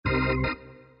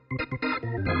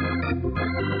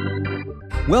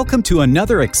Welcome to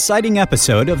another exciting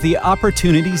episode of the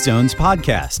Opportunity Zones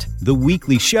podcast, the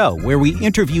weekly show where we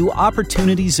interview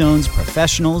Opportunity Zones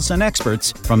professionals and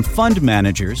experts, from fund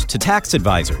managers to tax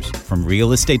advisors, from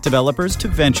real estate developers to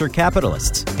venture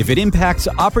capitalists. If it impacts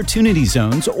Opportunity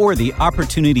Zones or the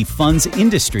opportunity funds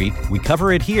industry, we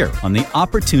cover it here on the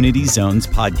Opportunity Zones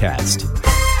podcast.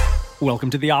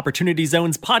 Welcome to the Opportunity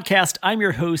Zones podcast. I'm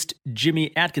your host,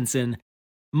 Jimmy Atkinson.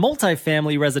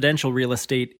 Multifamily residential real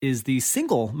estate is the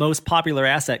single most popular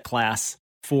asset class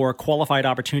for qualified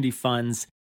opportunity funds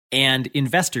and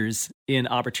investors in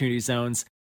opportunity zones.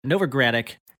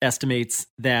 Novogradac estimates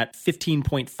that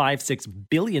 $15.56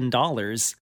 billion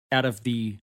out of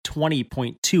the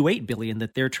 $20.28 billion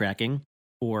that they're tracking,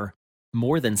 or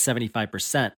more than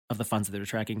 75% of the funds that they're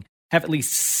tracking, have at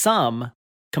least some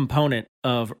component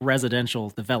of residential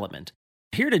development.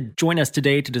 Here to join us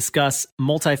today to discuss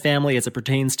multifamily as it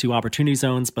pertains to opportunity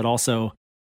zones, but also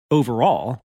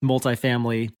overall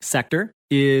multifamily sector,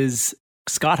 is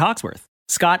Scott Hawksworth.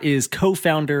 Scott is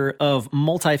co-founder of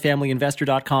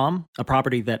multifamilyinvestor.com, a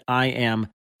property that I am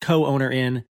co-owner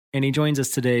in, and he joins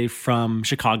us today from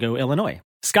Chicago, Illinois.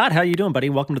 Scott, how are you doing, buddy?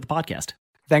 Welcome to the podcast.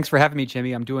 Thanks for having me,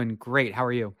 Jimmy. I'm doing great. How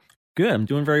are you? Good. I'm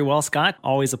doing very well, Scott.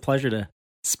 Always a pleasure to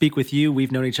speak with you.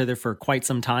 We've known each other for quite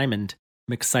some time, and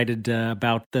I'm excited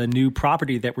about the new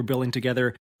property that we're building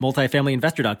together,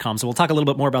 multifamilyinvestor.com. So we'll talk a little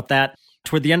bit more about that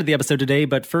toward the end of the episode today.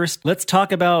 But first, let's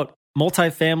talk about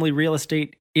multifamily real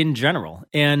estate in general.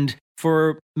 And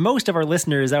for most of our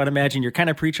listeners, I would imagine you're kind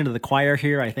of preaching to the choir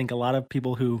here. I think a lot of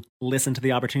people who listen to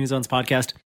the Opportunity Zones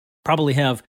podcast probably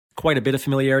have quite a bit of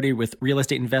familiarity with real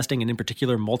estate investing, and in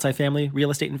particular, multifamily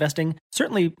real estate investing.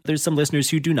 Certainly, there's some listeners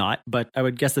who do not, but I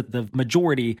would guess that the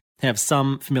majority have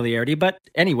some familiarity. But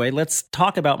anyway, let's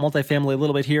talk about multifamily a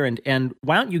little bit here. And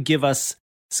why don't you give us,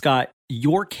 Scott,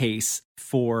 your case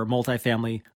for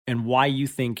multifamily and why you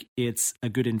think it's a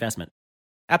good investment?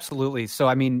 Absolutely. So,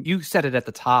 I mean, you said it at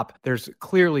the top. There's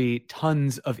clearly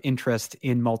tons of interest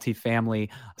in multifamily,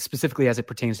 specifically as it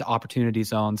pertains to opportunity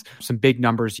zones. Some big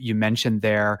numbers you mentioned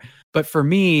there. But for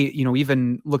me,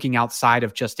 even looking outside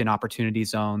of just in opportunity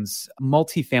zones,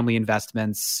 multifamily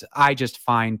investments, I just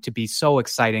find to be so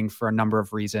exciting for a number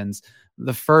of reasons.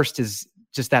 The first is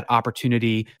just that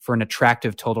opportunity for an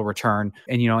attractive total return.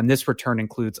 And this return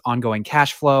includes ongoing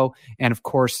cash flow and, of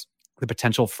course, the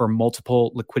potential for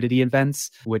multiple liquidity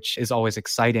events, which is always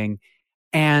exciting.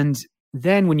 And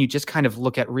then when you just kind of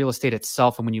look at real estate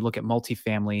itself, and when you look at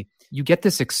multifamily, you get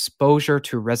this exposure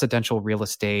to residential real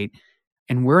estate.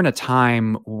 And we're in a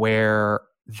time where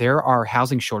there are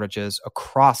housing shortages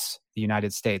across the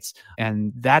United States,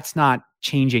 and that's not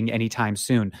changing anytime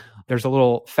soon. There's a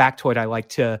little factoid I like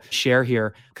to share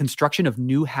here. Construction of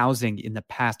new housing in the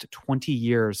past 20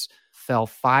 years fell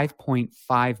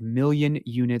 5.5 million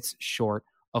units short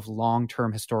of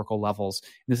long-term historical levels.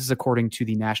 And this is according to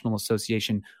the National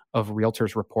Association of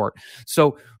Realtors report.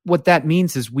 So what that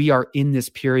means is we are in this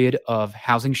period of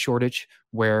housing shortage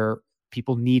where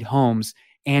people need homes,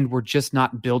 and we're just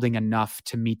not building enough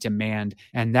to meet demand.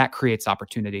 And that creates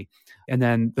opportunity. And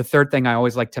then the third thing I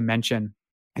always like to mention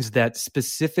is that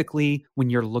specifically when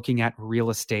you're looking at real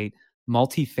estate,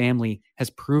 multifamily has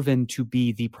proven to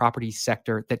be the property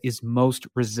sector that is most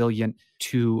resilient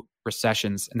to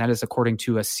recessions. And that is according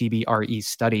to a CBRE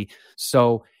study.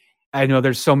 So I know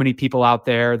there's so many people out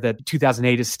there that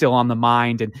 2008 is still on the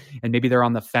mind, and maybe they're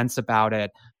on the fence about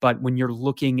it. But when you're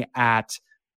looking at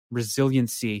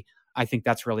resiliency, I think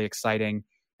that's really exciting.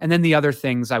 And then the other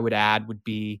things I would add would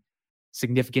be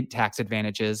significant tax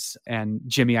advantages. And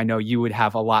Jimmy, I know you would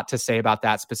have a lot to say about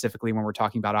that, specifically when we're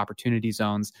talking about opportunity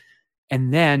zones.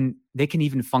 And then they can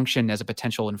even function as a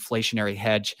potential inflationary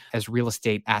hedge, as real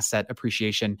estate asset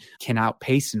appreciation can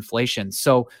outpace inflation.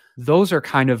 So those are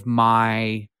kind of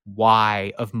my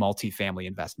why of multifamily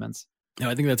investments. No,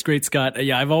 I think that's great, Scott.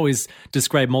 Yeah, I've always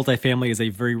described multifamily as a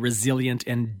very resilient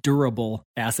and durable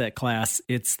asset class.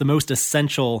 It's the most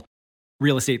essential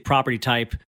real estate property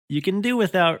type. You can do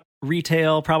without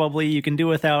retail, probably. You can do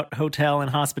without hotel and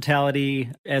hospitality,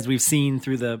 as we've seen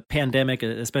through the pandemic,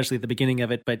 especially at the beginning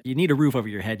of it. But you need a roof over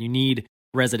your head. You need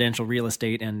residential real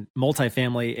estate, and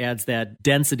multifamily adds that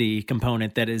density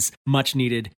component that is much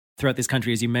needed throughout this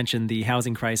country. As you mentioned, the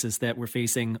housing crisis that we're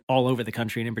facing all over the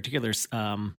country, and in particular,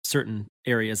 certain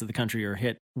areas of the country are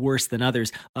hit worse than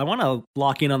others. I want to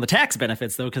lock in on the tax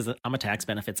benefits, though, because I'm a tax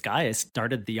benefits guy. I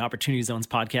started the Opportunity Zones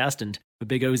podcast and a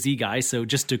big OZ guy. So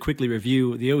just to quickly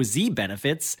review the OZ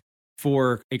benefits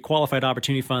for a qualified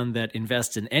opportunity fund that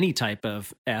invests in any type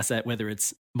of asset, whether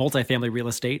it's multifamily real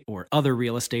estate or other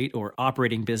real estate or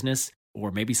operating business,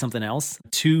 or maybe something else.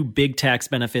 Two big tax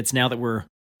benefits now that we're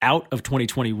out of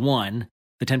 2021.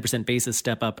 The 10% basis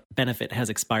step up benefit has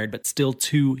expired, but still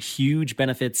two huge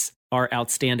benefits are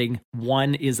outstanding.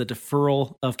 One is a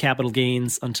deferral of capital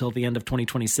gains until the end of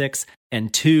 2026.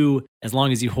 And two, as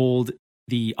long as you hold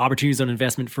the Opportunity Zone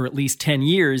investment for at least 10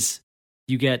 years,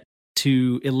 you get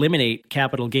to eliminate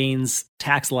capital gains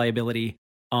tax liability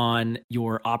on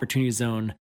your Opportunity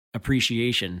Zone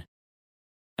appreciation,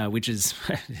 which is,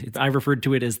 I referred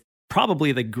to it as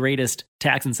probably the greatest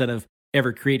tax incentive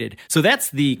ever created. So that's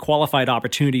the Qualified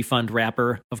Opportunity Fund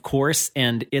wrapper, of course,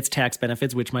 and its tax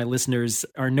benefits, which my listeners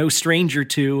are no stranger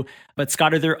to. But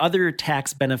Scott, are there other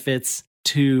tax benefits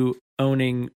to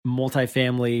owning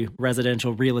multifamily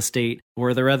residential real estate, or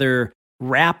are there other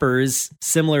wrappers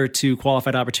similar to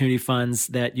qualified opportunity funds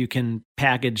that you can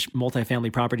package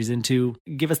multifamily properties into?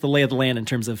 Give us the lay of the land in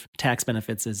terms of tax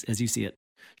benefits as you see it.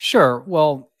 Sure.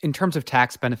 Well, in terms of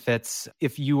tax benefits,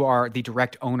 if you are the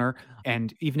direct owner,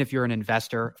 and even if you're an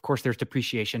investor, of course, there's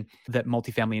depreciation that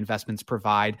multifamily investments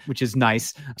provide, which is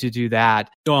nice to do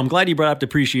that. Oh, I'm glad you brought up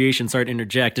depreciation. Sorry to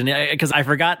interject. And because I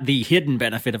forgot the hidden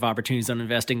benefit of Opportunity Zone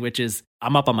investing, which is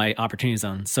I'm up on my Opportunity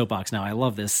Zone soapbox now. I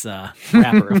love this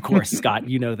wrapper, of course, Scott,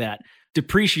 you know that.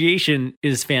 Depreciation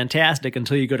is fantastic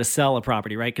until you go to sell a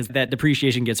property, right? Because that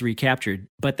depreciation gets recaptured.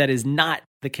 But that is not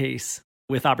the case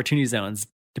with Opportunity Zones.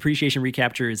 Depreciation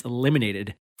recapture is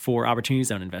eliminated for Opportunity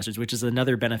Zone investors, which is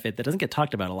another benefit that doesn't get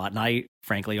talked about a lot. And I,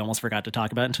 frankly, almost forgot to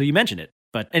talk about it until you mentioned it.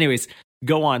 But anyways,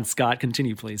 go on, Scott.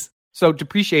 Continue, please. So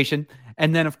depreciation.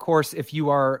 And then, of course, if you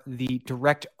are the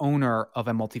direct owner of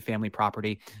a multifamily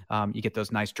property, you get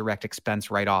those nice direct expense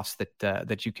write-offs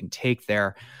that you can take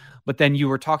there. But then you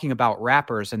were talking about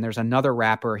wrappers, and there's another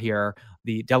wrapper here,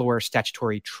 the Delaware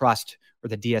Statutory Trust, or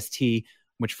the DST,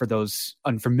 which for those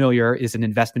unfamiliar is an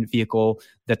investment vehicle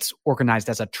that's organized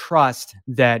as a trust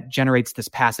that generates this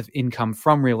passive income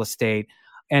from real estate.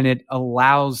 And it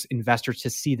allows investors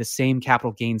to see the same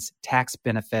capital gains tax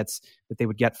benefits that they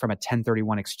would get from a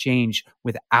 1031 exchange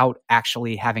without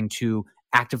actually having to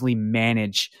actively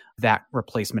manage that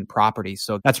replacement property.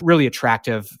 So that's really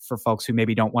attractive for folks who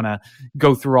maybe don't want to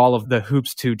go through all of the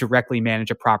hoops to directly manage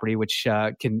a property, which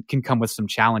can come with some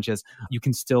challenges. You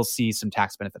can still see some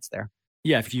tax benefits there.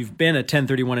 Yeah, if you've been a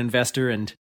 1031 investor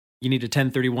and you need a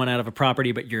 1031 out of a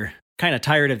property, but you're kind of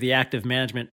tired of the active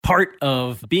management part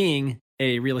of being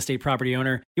a real estate property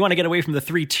owner, you want to get away from the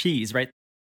 3 T's, right?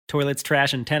 Toilets,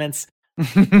 trash, and tenants.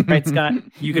 Right, Scott?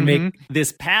 You can make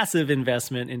this passive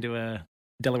investment into a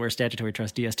Delaware Statutory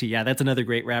Trust, DST. Yeah, that's another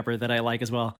great wrapper that I like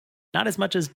as well. Not as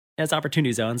much as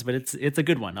Opportunity Zones, but it's a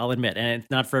good one, I'll admit. And it's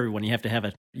not for everyone. You have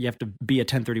to be a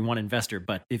 1031 investor,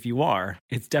 but if you are,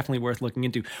 it's definitely worth looking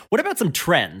into. What about some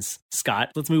trends,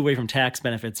 Scott? Let's move away from tax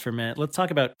benefits for a minute. Let's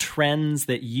talk about trends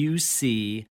that you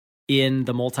see in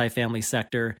the multifamily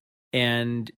sector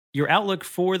and your outlook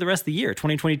for the rest of the year.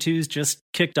 2022's just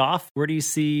kicked off. Where do you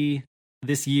see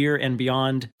this year and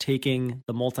beyond taking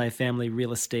the multifamily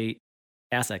real estate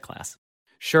asset class?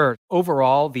 Sure.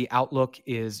 Overall, the outlook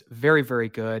is very, very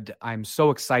good. I'm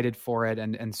so excited for it.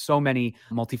 And so many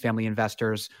multifamily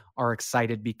investors are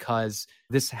excited because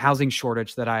this housing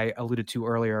shortage that I alluded to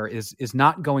earlier is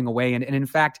not going away. And in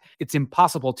fact, it's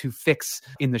impossible to fix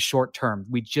in the short term.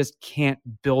 We just can't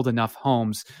build enough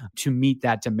homes to meet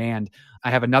that demand.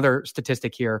 I have another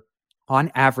statistic here.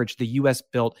 On average, the U.S.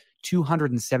 built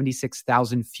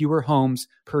 276,000 fewer homes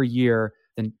per year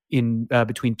than in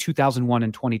between 2001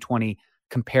 and 2020.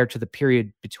 Compared to the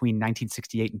period between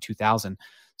 1968 and 2000.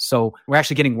 So we're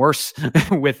actually getting worse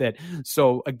with it.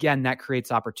 So again, that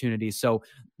creates opportunities. So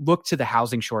look to the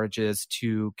housing shortages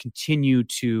to continue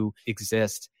to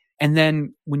exist. And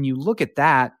then when you look at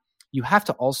that, you have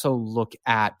to also look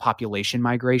at population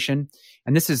migration.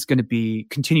 And this is going to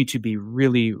continue to be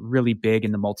really, really big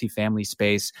in the multifamily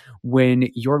space. When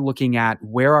you're looking at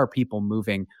where are people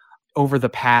moving, over the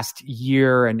past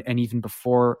year and even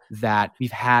before that, we've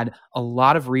had a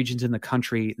lot of regions in the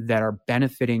country that are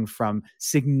benefiting from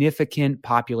significant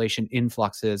population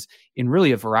influxes in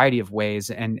really a variety of ways.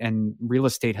 And real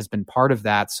estate has been part of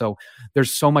that. So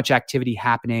there's so much activity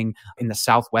happening in the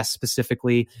Southwest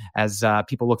specifically as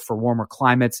people look for warmer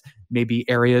climates, maybe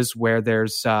areas where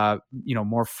there's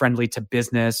more friendly to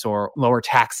business or lower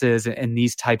taxes and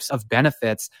these types of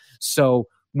benefits. So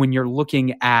when you're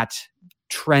looking at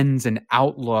trends and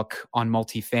outlook on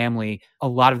multifamily, a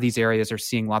lot of these areas are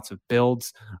seeing lots of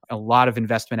builds, a lot of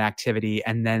investment activity,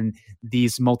 and then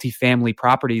these multifamily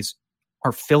properties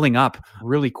are filling up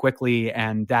really quickly,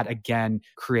 and that again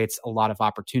creates a lot of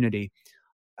opportunity.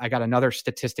 I got another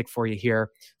statistic for you here.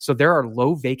 So there are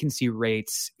low vacancy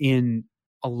rates in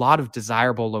a lot of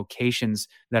desirable locations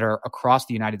that are across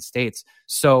the United States.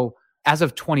 So as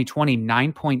of 2020,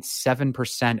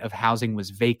 9.7% of housing was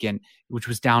vacant, which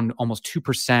was down almost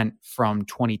 2% from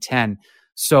 2010.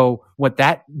 So what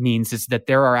that means is that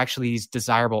there are actually these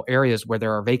desirable areas where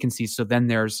there are vacancies. So then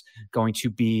there's going to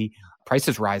be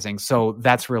prices rising. So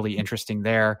that's really interesting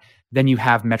there. Then you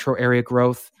have metro area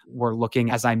growth. We're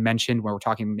looking, as I mentioned, where we're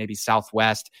talking maybe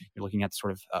Southwest, you're looking at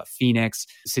sort of Phoenix,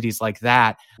 cities like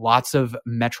that. Lots of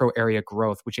metro area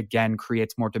growth, which again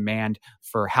creates more demand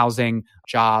for housing,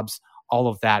 jobs, all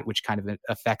of that, which kind of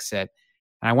affects it.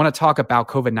 And I want to talk about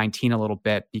COVID-19 a little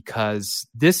bit because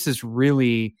this has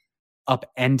really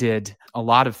upended a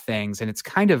lot of things and it's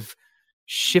kind of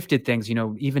shifted things.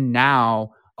 Even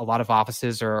now, a lot of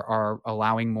offices are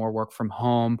allowing more work from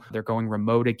home. They're going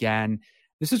remote again.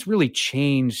 This has really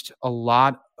changed a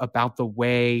lot about the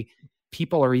way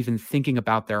people are even thinking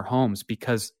about their homes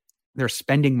because they're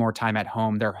spending more time at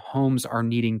home. Their homes are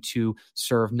needing to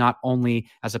serve not only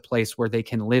as a place where they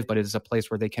can live, but as a place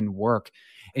where they can work.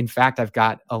 In fact, I've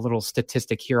got a little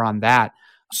statistic here on that.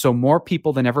 So more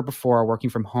people than ever before are working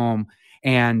from home.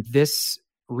 And this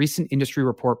recent industry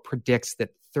report predicts that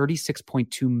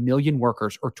 36.2 million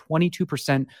workers, or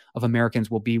 22% of Americans,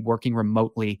 will be working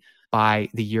remotely by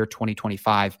the year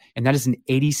 2025. And that is an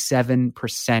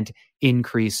 87%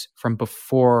 increase from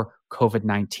before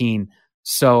COVID-19.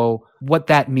 So what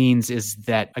that means is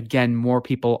that, again, more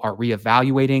people are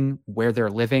reevaluating where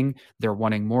they're living. They're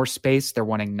wanting more space. They're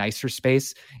wanting nicer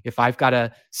space. If I've got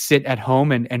to sit at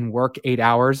home and work 8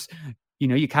 hours,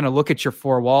 you kind of look at your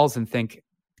four walls and think,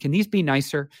 can these be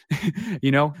nicer?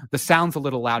 The sound's a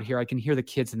little loud here. I can hear the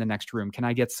kids in the next room. Can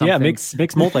I get something? Yeah, makes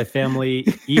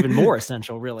multifamily even more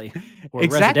essential, really. Or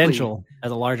exactly. Residential as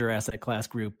a larger asset class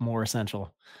group, more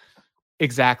essential.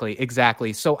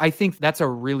 Exactly. So I think that's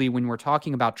when we're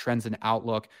talking about trends and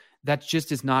outlook, that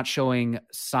just is not showing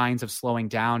signs of slowing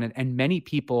down. And many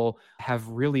people have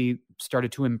really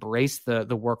started to embrace the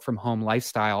work from home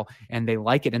lifestyle, and they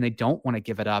like it and they don't want to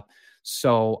give it up.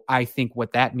 So I think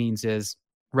what that means is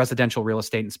residential real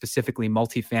estate, and specifically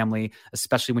multifamily,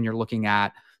 especially when you're looking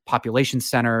at population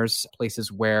centers, places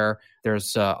where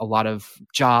there's a lot of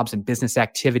jobs and business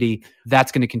activity,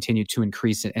 that's going to continue to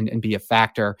increase and be a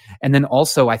factor. And then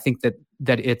also, I think that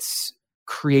it's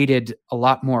created a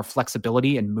lot more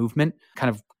flexibility and movement, kind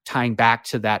of tying back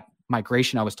to that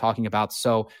migration I was talking about.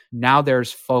 So now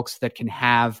there's folks that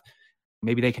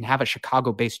maybe they can have a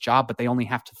Chicago-based job, but they only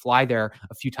have to fly there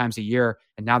a few times a year.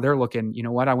 And now they're looking, you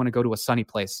know what? I want to go to a sunny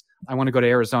place. I want to go to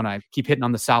Arizona. I keep hitting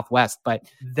on the Southwest, but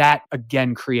that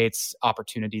again creates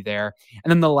opportunity there. And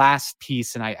then the last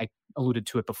piece, and I alluded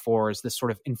to it before, is this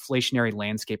sort of inflationary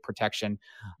landscape protection.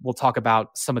 We'll talk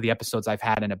about some of the episodes I've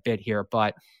had in a bit here,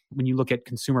 but when you look at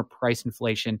consumer price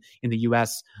inflation in the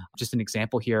US, just an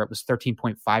example here, it was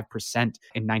 13.5% in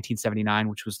 1979,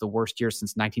 which was the worst year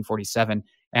since 1947.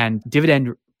 And dividend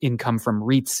income from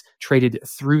REITs traded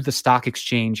through the stock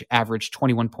exchange averaged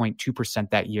 21.2%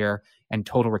 that year, and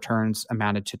total returns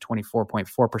amounted to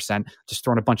 24.4%. Just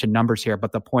throwing a bunch of numbers here,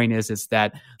 but the point is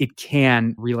that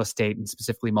real estate, and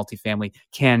specifically multifamily,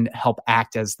 can help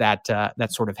act as that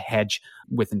sort of hedge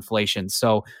with inflation.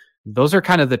 So those are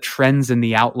kind of the trends in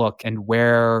the outlook and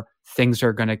where things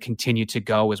are going to continue to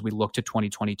go as we look to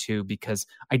 2022, because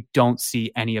I don't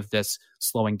see any of this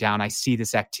slowing down. I see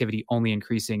this activity only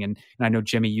increasing. And I know,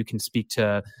 Jimmy, you can speak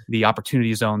to the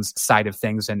opportunity zones side of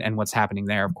things and what's happening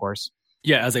there, of course.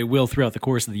 Yeah, as I will throughout the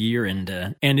course of the year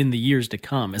and in the years to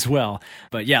come as well.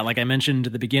 But yeah, like I mentioned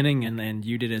at the beginning, and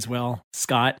you did as well,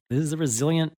 Scott, this is a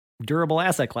resilient, durable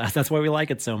asset class. That's why we like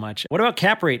it so much. What about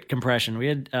cap rate compression? We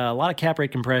had a lot of cap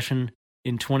rate compression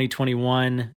in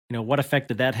 2021. What effect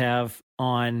did that have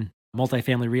on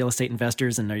multifamily real estate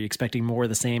investors? And are you expecting more of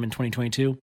the same in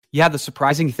 2022? Yeah, the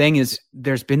surprising thing is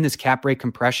there's been this cap rate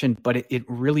compression, but it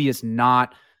really is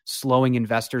not slowing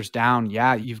investors down.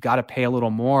 Yeah, you've got to pay a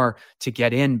little more to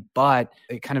get in, but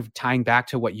it kind of tying back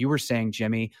to what you were saying,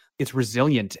 Jimmy, it's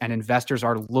resilient, and investors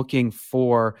are looking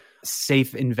for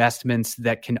safe investments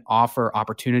that can offer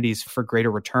opportunities for greater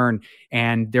return.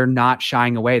 And they're not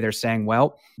shying away. They're saying,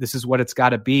 well, this is what it's got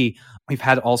to be. We've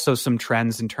had also some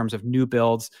trends in terms of new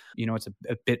builds. It's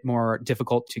a bit more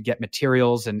difficult to get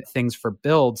materials and things for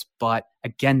builds. But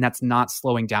again, that's not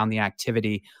slowing down the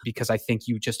activity, because I think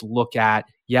you just look at,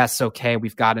 yes, okay,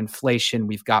 we've got inflation,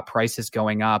 we've got prices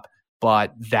going up,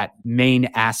 but that main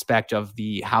aspect of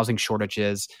the housing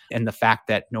shortages and the fact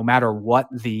that no matter what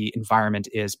the environment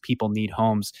is, people need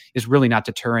homes is really not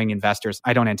deterring investors.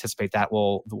 I don't anticipate that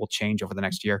will change over the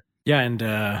next year. Yeah,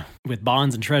 and with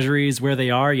bonds and treasuries where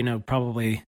they are,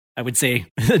 probably I would say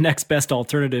the next best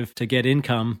alternative to get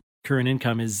income current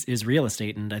income is real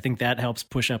estate. And I think that helps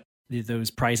push up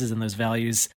those prices and those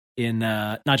values in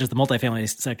not just the multifamily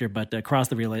sector, but across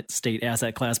the real estate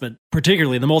asset class, but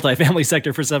particularly the multifamily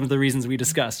sector for some of the reasons we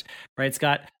discussed. Right,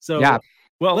 Scott? So, yeah.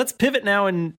 Well, let's pivot now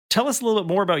and tell us a little bit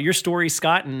more about your story,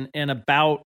 Scott, and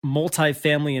about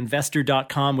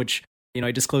multifamilyinvestor.com, which,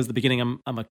 I disclosed at the beginning,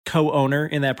 I'm a co-owner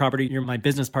in that property. You're my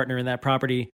business partner in that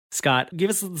property. Scott, give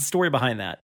us the story behind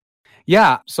that.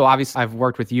 Yeah. So obviously I've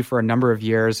worked with you for a number of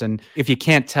years. And if you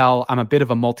can't tell, I'm a bit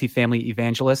of a multifamily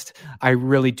evangelist. I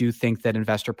really do think that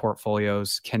investor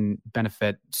portfolios can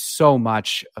benefit so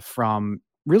much from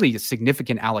really a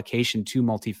significant allocation to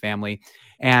multifamily.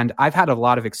 And I've had a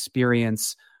lot of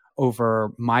experience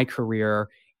over my career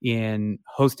in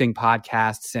hosting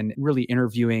podcasts and really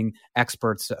interviewing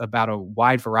experts about a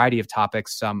wide variety of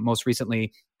topics. Most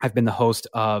recently, I've been the host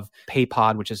of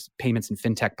PayPod, which is Payments and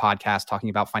FinTech podcast, talking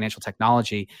about financial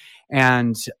technology.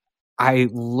 And I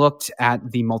looked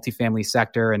at the multifamily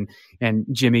sector, and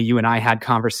Jimmy, you and I had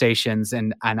conversations,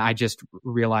 and I just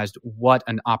realized what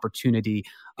an opportunity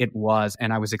it was.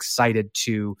 And I was excited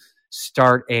to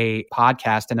start a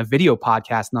podcast, and a video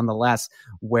podcast nonetheless,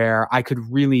 where I could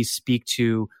really speak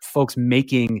to folks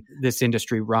making this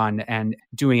industry run and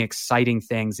doing exciting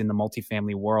things in the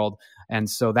multifamily world. And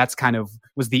so that's kind of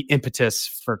was the impetus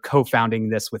for co-founding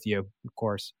this with you, of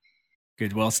course.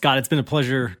 Good. Well, Scott, it's been a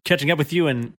pleasure catching up with you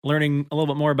and learning a little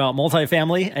bit more about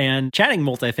multifamily and chatting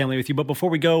multifamily with you. But before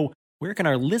we go, where can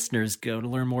our listeners go to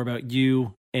learn more about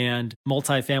you and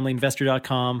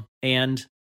multifamilyinvestor.com and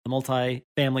the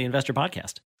Multifamily Investor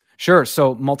Podcast? Sure.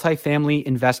 So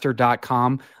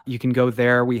multifamilyinvestor.com, you can go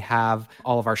there. We have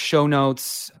all of our show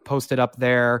notes posted up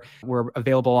there. We're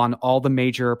available on all the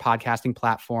major podcasting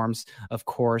platforms, of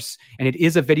course. And it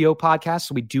is a video podcast.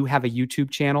 So we do have a YouTube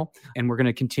channel, and we're going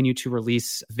to continue to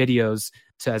release videos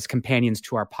as companions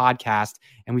to our podcast.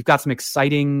 And we've got some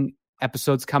exciting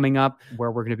episodes coming up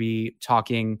where we're going to be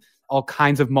talking all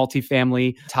kinds of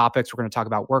multifamily topics. We're going to talk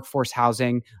about workforce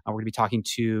housing. We're going to be talking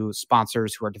to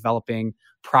sponsors who are developing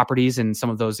properties in some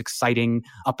of those exciting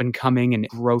up and coming and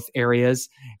growth areas.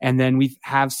 And then we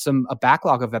have a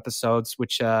backlog of episodes,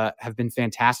 which have been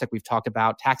fantastic. We've talked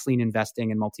about tax lien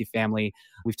investing in multifamily.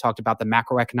 We've talked about the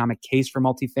macroeconomic case for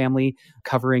multifamily,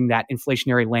 covering that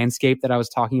inflationary landscape that I was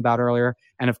talking about earlier.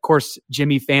 And of course,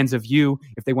 Jimmy, fans of you,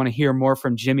 if they want to hear more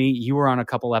from Jimmy, you were on a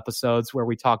couple episodes where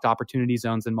we talked opportunity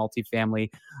zones in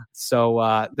multifamily.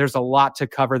 So there's a lot to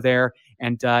cover there.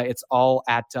 And it's all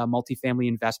at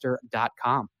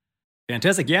multifamilyinvestor.com.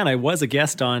 Fantastic. Yeah, and I was a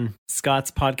guest on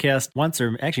Scott's podcast once,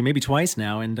 or actually maybe twice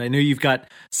now. And I know you've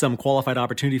got some qualified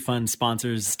opportunity fund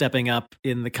sponsors stepping up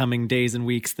in the coming days and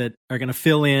weeks that are going to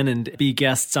fill in and be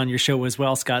guests on your show as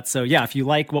well, Scott. So yeah, if you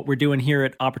like what we're doing here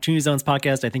at Opportunity Zones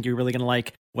Podcast, I think you're really going to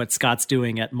like what Scott's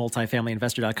doing at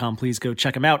multifamilyinvestor.com. Please go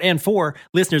check him out. And for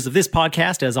listeners of this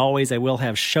podcast, as always, I will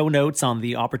have show notes on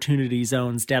the Opportunity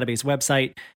Zones database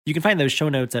website. You can find those show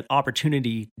notes at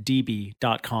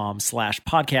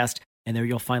opportunitydb.com/podcast. And there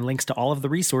you'll find links to all of the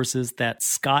resources that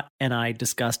Scott and I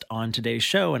discussed on today's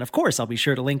show. And of course, I'll be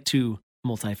sure to link to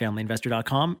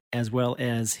multifamilyinvestor.com as well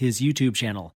as his YouTube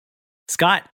channel.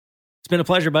 Scott, it's been a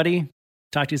pleasure, buddy.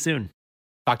 Talk to you soon.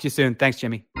 Talk to you soon. Thanks,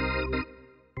 Jimmy.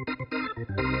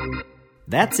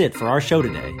 That's it for our show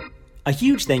today. A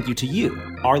huge thank you to you,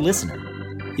 our listener.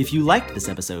 If you liked this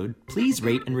episode, please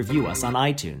rate and review us on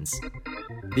iTunes.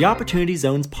 The Opportunity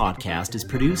Zones podcast is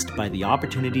produced by the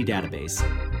Opportunity Database.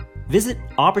 Visit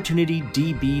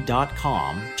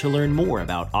OpportunityDB.com to learn more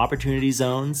about Opportunity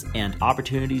Zones and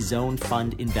Opportunity Zone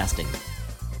Fund investing.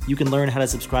 You can learn how to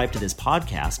subscribe to this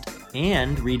podcast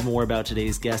and read more about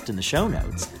today's guest in the show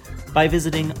notes by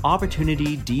visiting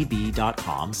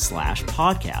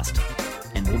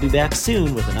OpportunityDB.com/podcast. And we'll be back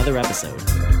soon with another episode.